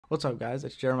What's up, guys?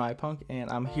 It's Jeremiah Punk, and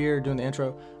I'm here doing the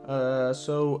intro.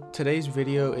 So today's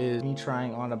video is me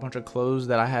trying on a bunch of clothes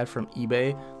that I had from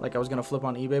eBay. Like, I was gonna flip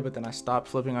on eBay, but then I stopped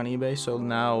flipping on eBay, so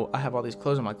now I have all these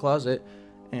clothes in my closet,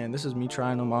 and this is me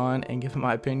trying them on and giving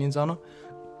my opinions on them.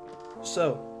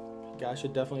 So, you guys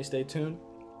should definitely stay tuned.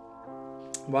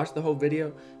 Watch the whole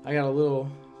video. I got a little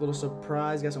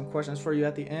surprise, got some questions for you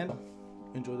at the end.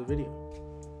 Enjoy the video.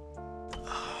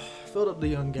 Filled up the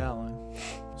young gallon.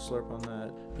 Slurp on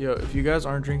that. Yo, if you guys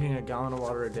aren't drinking a gallon of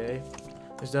water a day,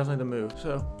 it's definitely the move.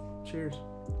 So, cheers.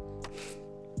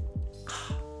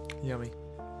 Yummy.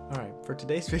 Alright, for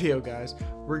today's video, guys,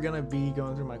 we're gonna be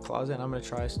going through my closet and I'm gonna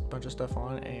try a bunch of stuff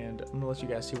on, and I'm gonna let you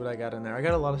guys see what I got in there. I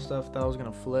got a lot of stuff that I was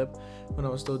gonna flip when I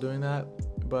was still doing that,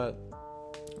 but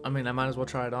I mean, I might as well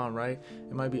try it on, right?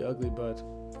 It might be ugly, but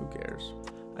who cares?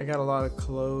 I got a lot of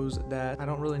clothes that I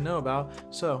don't really know about,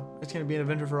 so it's gonna be an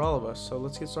adventure for all of us. So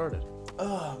let's get started.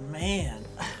 Oh man,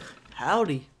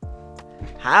 howdy.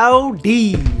 That's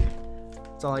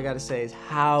all I gotta say is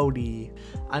howdy.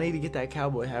 I need to get that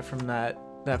cowboy hat from that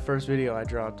first video I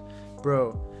dropped.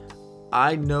 Bro,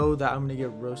 I know that I'm gonna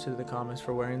get roasted in the comments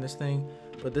for wearing this thing,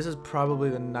 but this is probably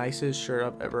the nicest shirt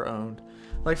I've ever owned.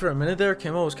 Like, for a minute there,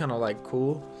 camo was kind of like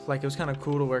cool. Like, it was kind of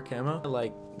cool to wear camo.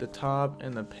 Like the top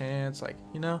and the pants, like,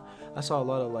 you know, I saw a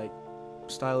lot of like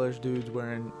stylish dudes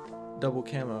wearing double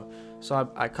camo.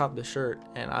 So I copped the shirt,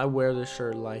 and I wear this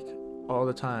shirt like all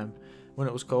the time. When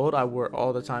it was cold, I wore it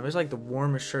all the time. It's like the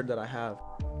warmest shirt that I have.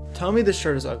 Tell me this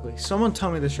shirt is ugly. Someone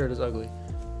tell me this shirt is ugly.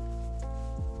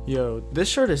 Yo, this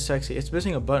shirt is sexy. It's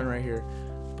missing a button right here,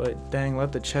 but dang,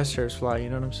 let the chest hairs fly,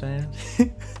 you know what I'm saying?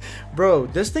 Bro,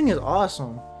 this thing is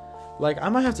awesome. Like, I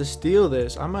might have to steal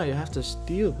this. I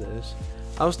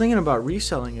was thinking about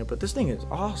reselling it, but this thing is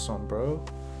awesome, bro.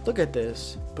 Look at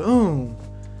this. Boom.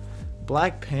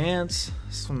 Black pants,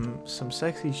 some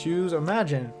sexy shoes.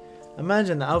 Imagine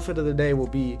the outfit of the day will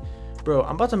be, bro,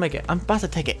 I'm about to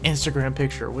take an Instagram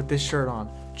picture with this shirt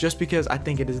on just because I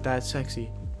think it is that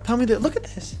sexy. Tell me that. Look at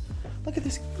this.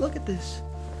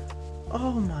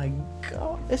 Oh my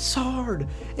god, it's hard,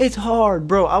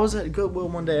 bro. I was at Goodwill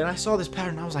one day and I saw this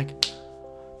pattern. I was like,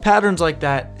 patterns like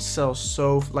that sell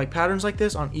patterns like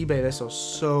this on eBay, they sell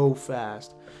so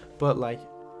fast. But like,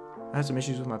 I had some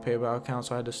issues with my PayPal account,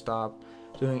 so I had to stop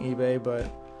doing eBay. But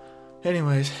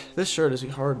anyways, this shirt is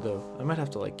hard though. I might have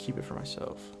to like keep it for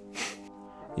myself.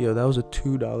 Yo, that was a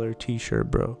 $2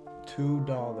 t-shirt, bro. $2.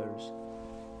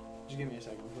 Just give me a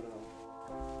second, put it on.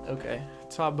 Okay,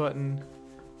 top button.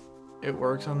 It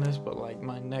works on this, but like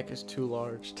my neck is too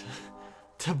large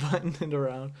to button it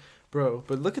around, bro.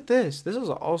 But look at this. This is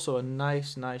also a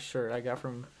nice shirt. I got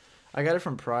it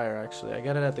from Pryor, actually. I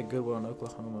got it at the Goodwill in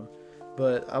Oklahoma.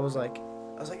 But I was like,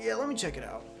 yeah, let me check it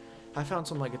out. I found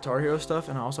some like Guitar Hero stuff,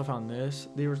 and I also found this.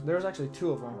 There was actually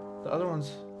two of them. The other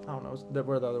ones, I don't know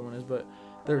where the other one is, but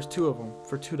there's two of them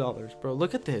for $2, bro.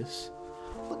 Look at this.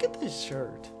 Look at this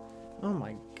shirt. Oh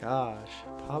my gosh.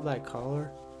 Pop that collar.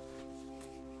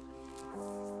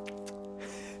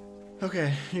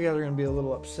 Okay, you guys are gonna be a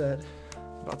little upset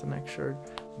about the next shirt,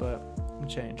 but I'm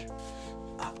change.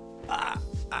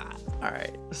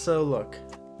 Alright, so look,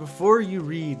 before you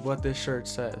read what this shirt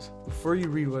says, I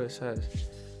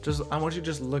want you to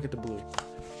just look at the blue.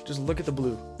 Just look at the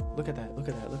blue. Look at that. Look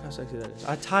how sexy that is.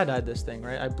 I tie-dyed this thing,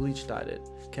 right? I bleach dyed it.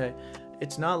 Okay?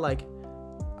 It's not like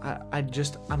I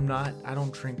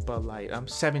don't drink Bud Light. I'm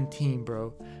 17,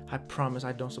 bro. I promise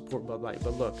I don't support Bud Light.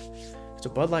 But look, it's a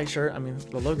Bud Light shirt. I mean,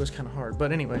 the logo's kind of hard.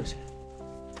 But anyways,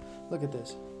 look at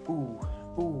this. Ooh.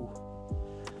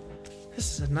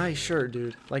 This is a nice shirt,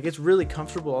 dude. Like, it's really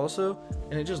comfortable also,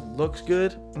 and it just looks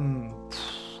good.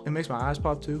 It makes my eyes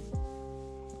pop too.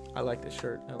 I like this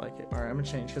shirt. I like it. All right, I'm gonna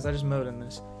change because I just mowed in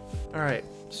this. All right,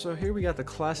 so here we got the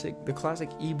classic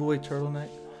e-boy turtleneck.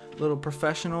 Little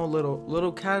professional,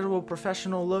 little casual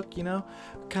professional look, you know.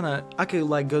 I could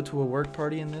like go to a work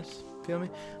party in this. Feel me?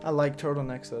 I like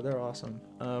turtlenecks though. They're awesome.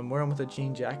 Wear them with a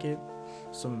jean jacket,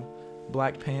 some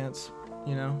black pants.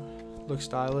 You know, look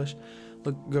stylish,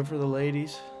 look good for the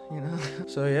ladies. You know.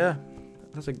 So yeah,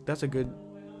 that's a good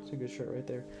shirt right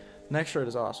there. Next shirt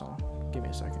is awesome. Give me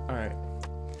a second. All right.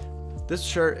 This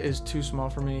shirt is too small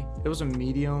for me. It was a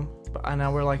medium, but I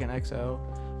now wear like an XL,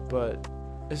 but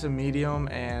it's a medium,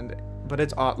 but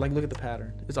it's like, look at the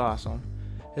pattern. It's awesome,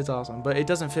 but it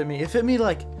doesn't fit me. It fit me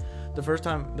like the first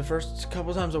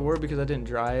couple times I wore it because I didn't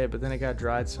dry it, but then it got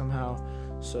dried somehow.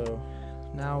 So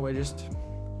now I just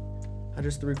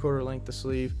 3/4 length the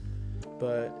sleeve,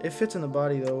 but it fits in the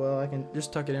body though well. I can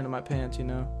just tuck it into my pants, you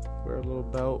know, wear a little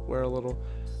belt,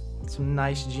 some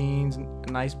nice jeans, a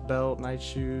nice belt, nice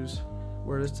shoes.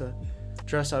 Wear this to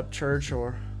dress up church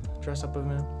or dress up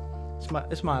event.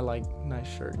 It's my like nice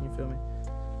shirt. You feel me?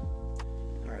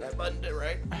 All right, I buttoned it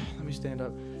right. Let me stand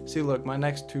up. See, look, my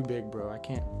neck's too big, bro. I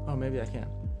can't. Oh, maybe I can.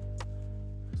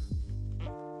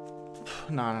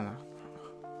 No.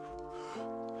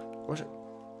 What's it?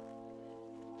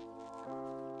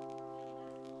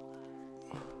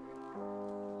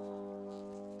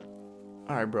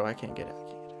 All right, bro. I can't get it.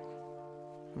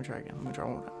 Let me try again. Let me try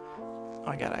one more time. Oh,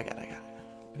 I got it.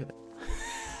 Look at that.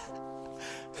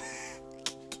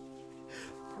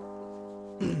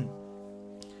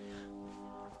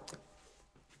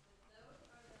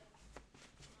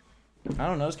 I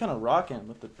don't know. It's kind of rocking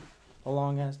with the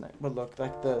long ass neck. But look,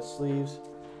 like the sleeves.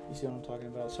 You see what I'm talking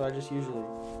about? So I just usually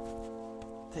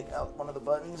take out one of the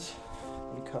buttons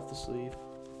and cuff the sleeve,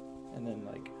 and then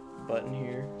like button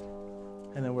here,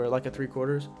 and then wear like a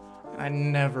 3/4. I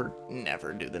never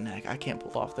do the neck. I can't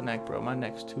pull off the neck, bro. My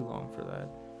neck's too long for that.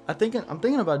 I'm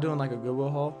thinking about doing like a Goodwill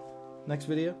haul next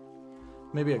video.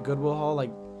 Maybe a Goodwill haul,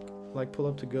 like pull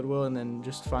up to Goodwill and then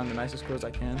just find the nicest clothes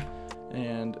I can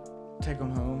and take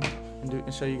them home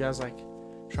and show you guys, like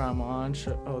try them on.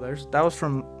 That was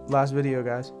from last video,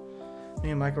 guys.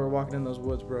 Me and Micah were walking in those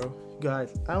woods, bro.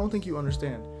 Guys, I don't think you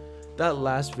understand. That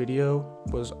last video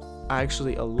was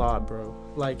actually a lot, bro.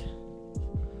 Like,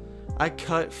 I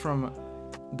cut from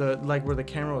the where the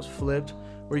camera was flipped,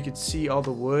 where you could see all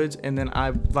the woods, and then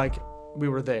we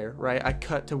were there, right? I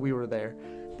cut to we were there.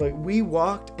 But we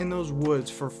walked in those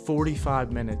woods for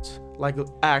 45 minutes. Like,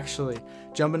 actually,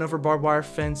 jumping over barbed wire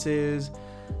fences.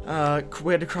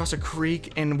 We had to cross a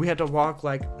creek, and we had to walk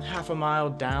like half a mile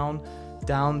down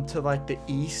to like the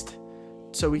east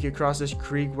so we could cross this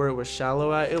creek where it was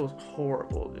shallow at. It was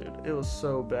horrible, dude. It was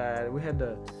so bad. We had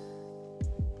to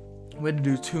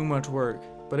do too much work,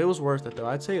 but it was worth it though.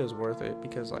 I'd say it was worth it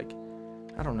because, like,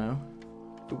 I don't know,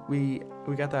 we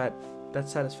got that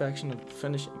satisfaction of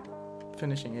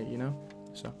finishing it, you know.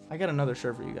 So I got another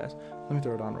shirt for you guys. Let me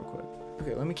throw it on real quick.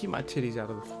 Okay, let me keep my titties out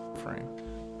of the frame.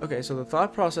 Okay, so the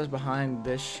thought process behind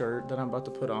this shirt that I'm about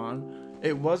to put on,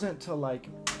 it wasn't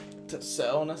to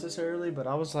sell necessarily, but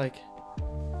I was like,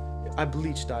 I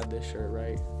bleach dyed this shirt,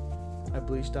 right? I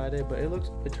bleach dyed it, but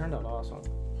it turned out awesome.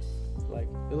 Like,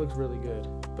 it looks really good.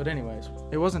 But anyways,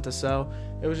 it wasn't to sell.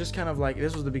 It was just kind of like,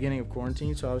 this was the beginning of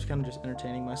quarantine, so I was kind of just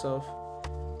entertaining myself.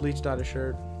 Bleached out a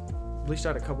shirt, bleached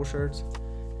out a couple shirts,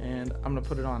 and I'm gonna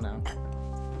put it on now.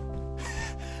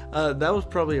 That was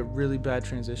probably a really bad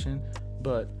transition,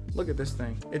 but look at this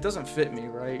thing. It doesn't fit me,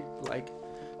 right? Like,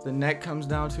 the neck comes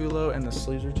down too low and the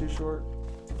sleeves are too short.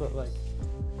 But like,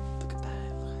 look at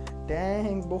that.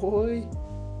 Dang, boy.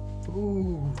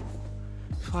 Ooh.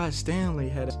 Flat Stanley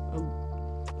had it. Oh.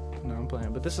 No, I'm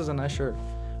playing. But this is a nice shirt.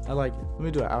 I like it. Let me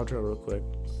do an outro real quick.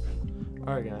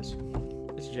 Alright, guys.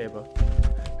 It's Jabo.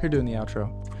 Here doing the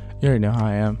outro. You already know how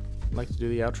I am. I like to do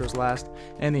the outros last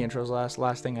and the intros last.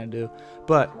 Last thing I do.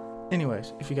 But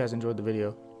anyways, if you guys enjoyed the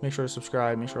video, make sure to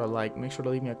subscribe, make sure to like, make sure to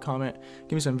leave me a comment,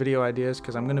 give me some video ideas,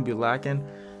 because I'm going to be lacking,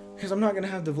 because I'm not going to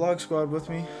have the vlog squad with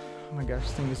me. Oh my gosh,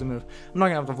 this thing needs to move. I'm not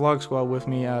going to have the vlog squad with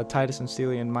me, Titus and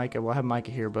Steely and Micah. Well, I have Micah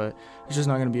here, but it's just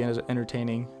not going to be as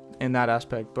entertaining in that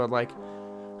aspect. But like,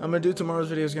 I'm going to do tomorrow's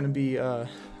video is going to be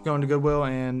going to Goodwill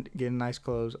and getting nice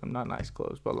clothes. Not nice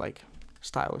clothes, but like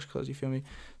stylish clothes, you feel me?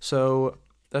 So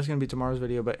that's going to be tomorrow's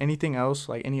video. But anything else,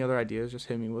 like any other ideas, just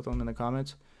hit me with them in the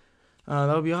comments.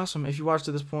 That would be awesome. If you watched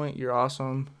to this point, you're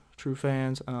awesome. True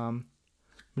fans. I'm going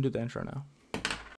to do the intro now.